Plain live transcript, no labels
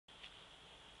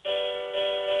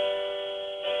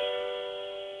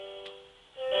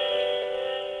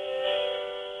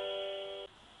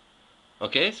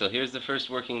Okay, so here's the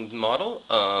first working model.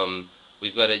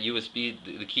 We've got a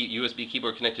USB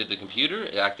keyboard connected to the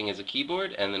computer, acting as a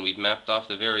keyboard, and then we've mapped off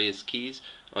the various keys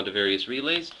onto various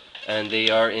relays, and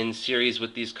they are in series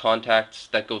with these contacts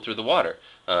that go through the water.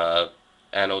 Uh,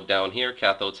 Anode down here,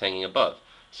 cathodes hanging above.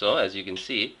 So as you can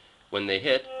see, when they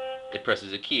hit, it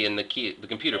presses a key, and the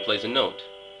computer plays a note.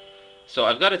 So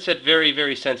I've got it set very,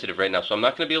 very sensitive right now, so I'm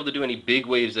not going to be able to do any big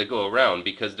waves that go around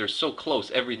because they're so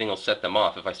close, everything will set them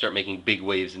off if I start making big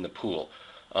waves in the pool.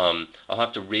 I'll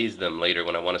have to raise them later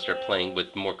when I want to start playing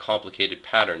with more complicated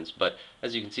patterns, but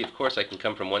as you can see, of course, I can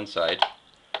come from one side.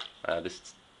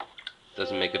 This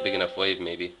doesn't make a big enough wave,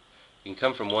 maybe. You can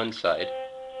come from one side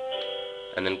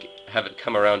and then have it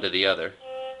come around to the other.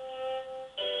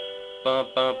 Bum,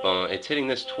 bum, bum. It's hitting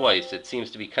this twice. It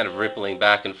seems to be kind of rippling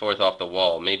back and forth off the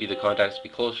wall. Maybe the contacts be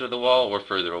closer to the wall or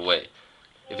further away.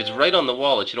 If it's right on the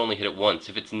wall, it should only hit it once.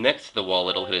 If it's next to the wall,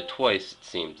 it'll hit it twice, it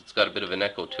seems. It's got a bit of an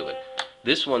echo to it.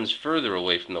 This one's further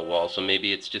away from the wall, so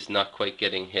maybe it's just not quite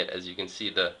getting hit. As you can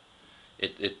see,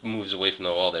 it moves away from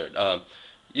the wall there.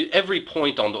 Every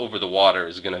point over the water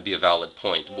is going to be a valid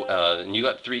point. And you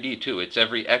got 3D too. It's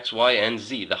every X, Y, and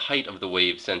Z. The height of the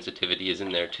wave sensitivity is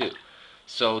in there too.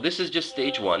 So this is just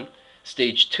stage one.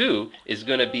 Stage two is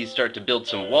going to start to build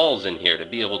some walls in here to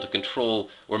be able to control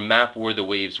or map where the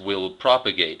waves will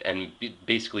propagate and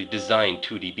basically design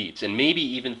 2D beats and maybe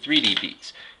even 3D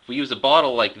beats. If we use a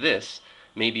bottle like this,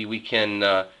 maybe we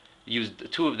can use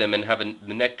two of them and have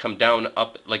the neck come down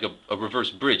up like a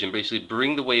reverse bridge and basically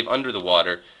bring the wave under the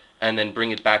water and then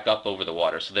bring it back up over the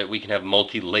water so that we can have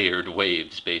multi-layered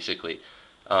waves basically.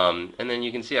 And then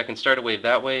you can see I can start a wave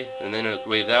that way and then a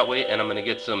wave that way, and I'm going to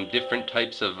get some different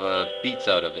types of beats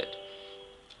out of it.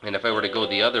 And if I were to go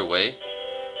the other way,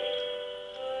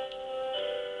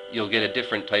 you'll get a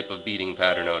different type of beating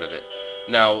pattern out of it.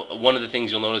 Now, one of the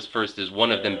things you'll notice first is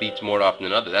one of them beats more often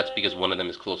than the other. That's because one of them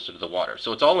is closer to the water.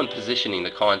 So it's all in positioning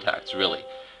the contacts, really.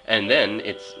 And then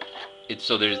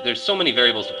so there's so many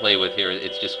variables to play with here.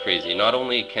 It's just crazy. Not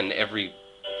only can every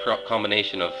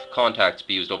combination of contacts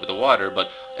be used over the water,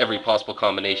 but every possible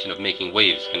combination of making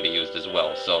waves can be used as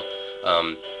well. So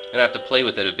I'm going to have to play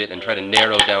with it a bit and try to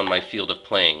narrow down my field of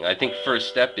playing. I think first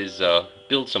step is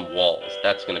build some walls.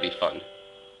 That's going to be fun.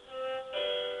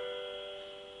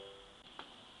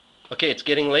 Okay, it's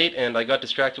getting late and I got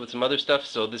distracted with some other stuff,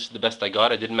 so this is the best I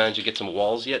got. I didn't manage to get some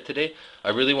walls yet today.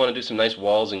 I really want to do some nice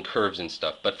walls and curves and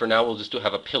stuff, but for now we'll just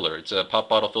have a pillar. It's a pop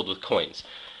bottle filled with coins.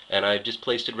 And I've just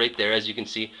placed it right there. As you can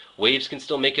see, waves can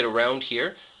still make it around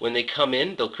here. When they come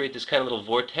in, they'll create this kind of little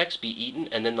vortex, be eaten,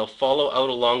 and then they'll follow out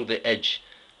along the edge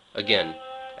again.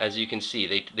 As you can see,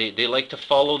 they like to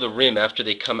follow the rim after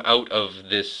they come out of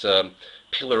this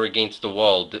pillar against the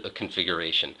wall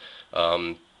configuration.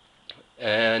 What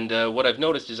I've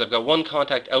noticed is I've got one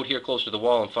contact out here close to the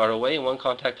wall and far away, and one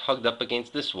contact hugged up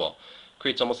against this wall.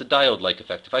 Creates almost a diode-like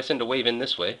effect. If I send a wave in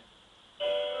this way,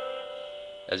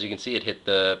 as you can see, it hit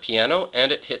the piano and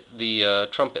it hit the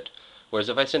trumpet. Whereas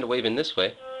if I send a wave in this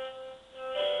way,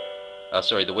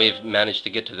 sorry, the wave managed to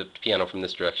get to the piano from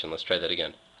this direction. Let's try that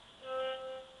again.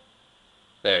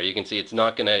 There, you can see it's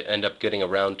not going to end up getting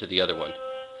around to the other one.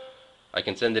 I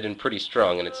can send it in pretty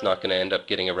strong and it's not going to end up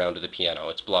getting around to the piano.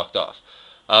 It's blocked off.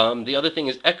 The other thing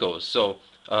is echoes. So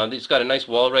it's got a nice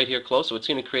wall right here close, so it's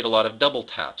going to create a lot of double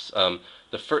taps.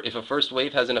 If a first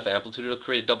wave has enough amplitude, it'll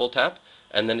create a double tap,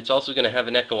 and then it's also going to have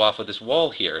an echo off of this wall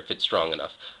here if it's strong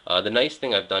enough. The nice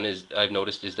thing I've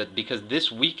noticed is that because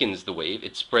this weakens the wave,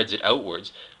 it spreads it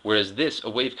outwards, whereas a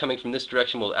wave coming from this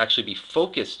direction will actually be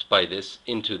focused by this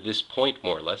into this point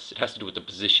more or less. It has to do with the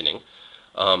positioning.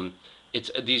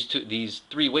 These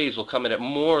three waves will come in at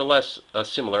more or less a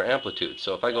similar amplitude.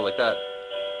 So if I go like that,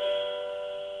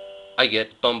 I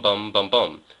get bum bum bum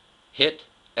bum, hit,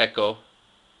 echo,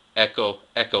 echo,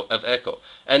 echo of echo.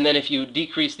 And then if you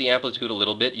decrease the amplitude a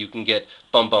little bit, you can get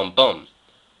bum bum bum.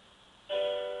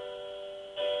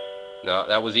 Now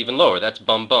that was even lower. That's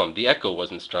bum bum. The echo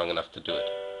wasn't strong enough to do it.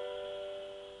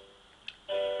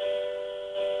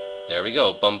 There we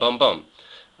go, bum bum bum.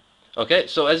 Okay,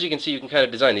 so as you can see, you can kind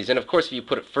of design these, and of course if you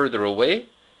put it further away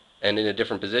and in a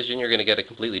different position, you're going to get a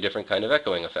completely different kind of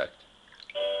echoing effect.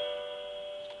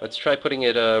 Let's try putting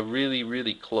it really,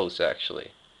 really close,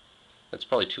 actually. That's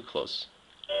probably too close.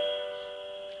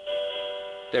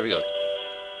 There we go.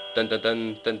 Dun dun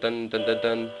dun dun dun dun dun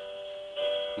dun.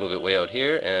 Move it way out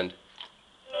here, and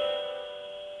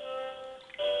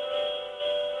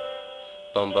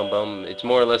bum bum bum. It's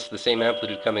more or less the same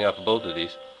amplitude coming off of both of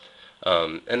these.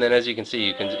 And then as you can see,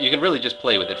 you can really just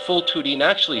play with it. Full 2D and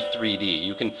actually 3D.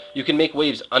 You can make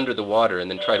waves under the water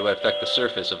and then try to affect the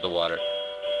surface of the water.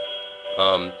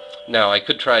 Um, Now I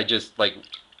could try just like,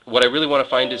 what I really want to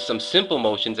find is some simple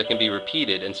motions that can be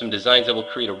repeated and some designs that will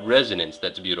create a resonance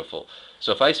that's beautiful.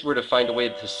 So if I were to find a way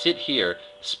to sit here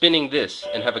spinning this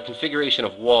and have a configuration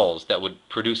of walls that would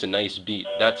produce a nice beat,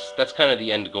 that's kind of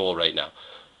the end goal right now.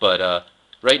 But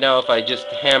right now, if I just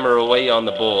hammer away on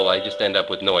the bowl, I just end up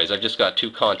with noise. I've just got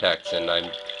two contacts, and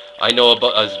I know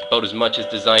about as much as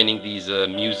designing these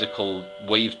musical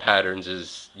wave patterns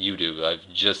as you do. I've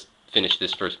just finished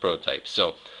this first prototype,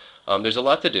 so there's a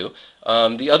lot to do.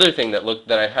 The other thing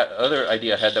other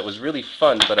idea I had that was really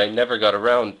fun, but I never got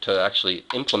around to actually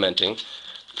implementing,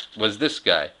 was this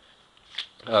guy.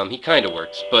 He kind of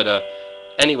works, but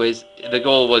anyways, the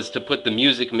goal was to put the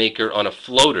music maker on a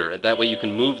floater. That way you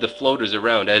can move the floaters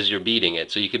around as you're beating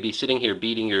it. So you could be sitting here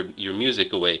beating your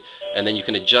music away, and then you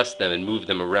can adjust them and move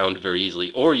them around very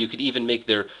easily. Or you could even make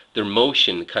their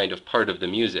motion kind of part of the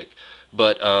music.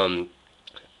 But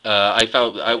I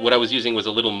found what I was using was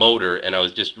a little motor, and I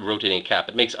was just rotating a cap.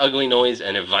 It makes ugly noise,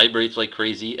 and it vibrates like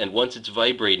crazy. And once it's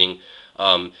vibrating,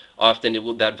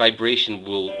 often that vibration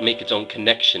will make its own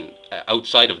connection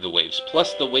outside of the waves.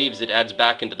 Plus, the waves it adds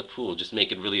back into the pool just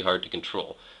make it really hard to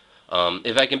control.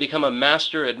 If I can become a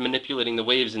master at manipulating the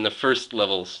waves in the first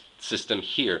level system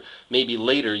here, maybe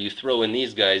later you throw in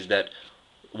these guys that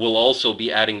will also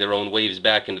be adding their own waves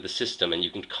back into the system, and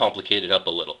you can complicate it up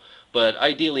a little. But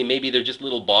ideally, maybe they're just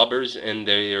little bobbers and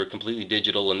they are completely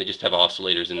digital and they just have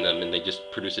oscillators in them and they just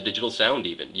produce a digital sound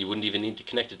even. You wouldn't even need to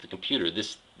connect it to the computer. The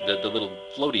little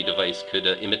floaty device could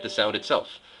emit the sound itself.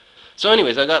 So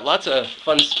anyways, I got lots of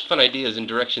fun ideas and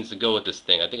directions to go with this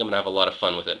thing. I think I'm going to have a lot of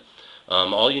fun with it.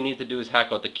 All you need to do is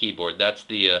hack out the keyboard. That's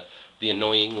the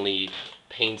annoyingly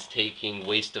painstaking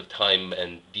waste of time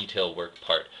and detail work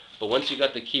part. But once you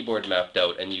got the keyboard mapped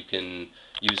out and you can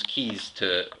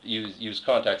use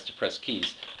contacts to press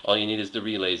keys, all you need is the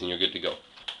relays and you're good to go.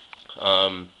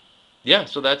 Yeah,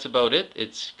 so that's about it.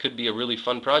 It could be a really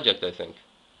fun project, I think.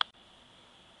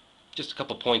 Just a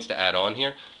couple points to add on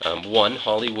here. One,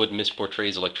 Hollywood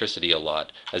misportrays electricity a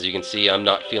lot. As you can see, I'm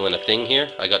not feeling a thing here.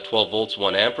 I got 12 volts,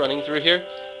 1 amp running through here,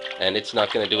 and it's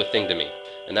not going to do a thing to me.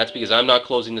 And that's because I'm not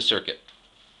closing the circuit.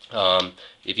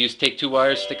 If you take two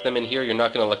wires, stick them in here, you're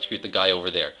not going to electrocute the guy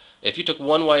over there. If you took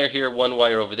one wire here, one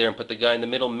wire over there, and put the guy in the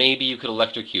middle, maybe you could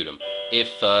electrocute him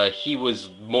if he was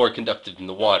more conductive than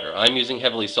the water. I'm using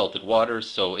heavily salted water,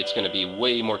 so it's going to be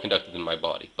way more conductive than my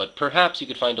body. But perhaps you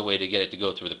could find a way to get it to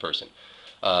go through the person.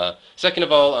 Second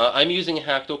of all, I'm using a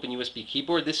hacked open USB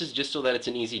keyboard. This is just so that it's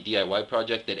an easy DIY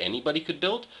project that anybody could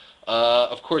build.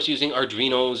 Of course, using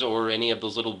Arduinos or any of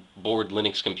those little board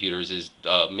Linux computers is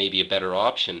maybe a better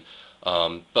option.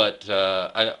 But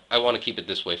I want to keep it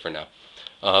this way for now.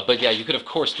 But yeah, you could of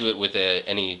course do it with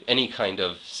any kind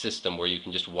of system where you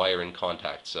can just wire in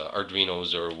contacts,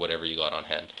 Arduinos or whatever you got on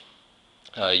hand.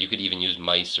 You could even use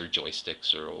mice or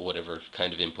joysticks or whatever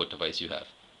kind of input device you have.